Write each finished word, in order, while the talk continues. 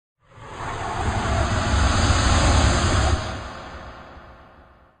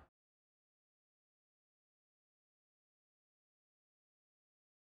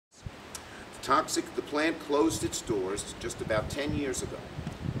The plant closed its doors just about 10 years ago,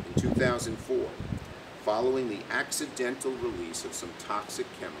 in 2004, following the accidental release of some toxic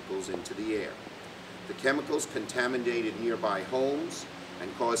chemicals into the air. The chemicals contaminated nearby homes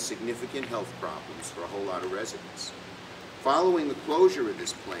and caused significant health problems for a whole lot of residents. Following the closure of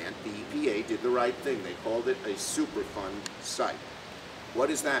this plant, the EPA did the right thing. They called it a Superfund site. What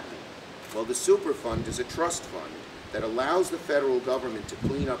does that mean? Well, the Superfund is a trust fund that allows the federal government to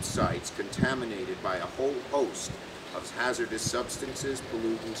clean up sites contaminated by a whole host of hazardous substances,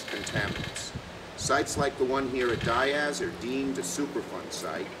 pollutants, contaminants. Sites like the one here at Diaz are deemed a Superfund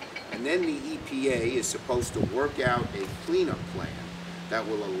site, and then the EPA is supposed to work out a cleanup plan that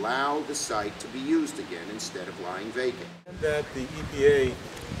will allow the site to be used again instead of lying vacant. That the EPA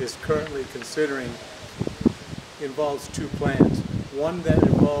is currently considering involves two plans. One that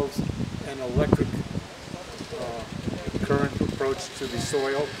involves an electric current approach to the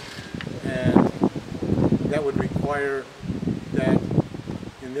soil, and that would require that,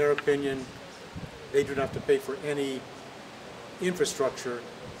 in their opinion, they do not have to pay for any infrastructure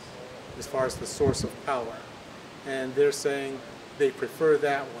as far as the source of power. And they're saying they prefer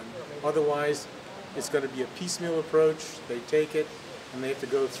that one. Otherwise, it's going to be a piecemeal approach. They take it and they have to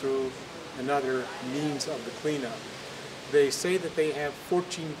go through another means of the cleanup. They say that they have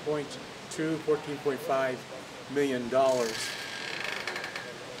 $14.5 million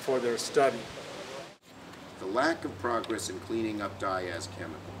for their study. The lack of progress in cleaning up Diaz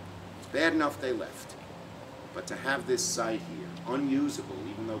Chemical. It's bad enough they left, but to have this site here, unusable,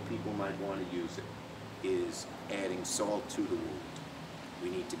 even though people might want to use it, is adding salt to the wound. We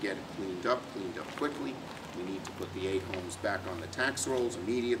need to get it cleaned up quickly. We need to put the 8 homes back on the tax rolls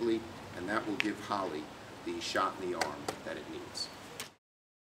immediately, and that will give Holley the shot in the arm that it needs.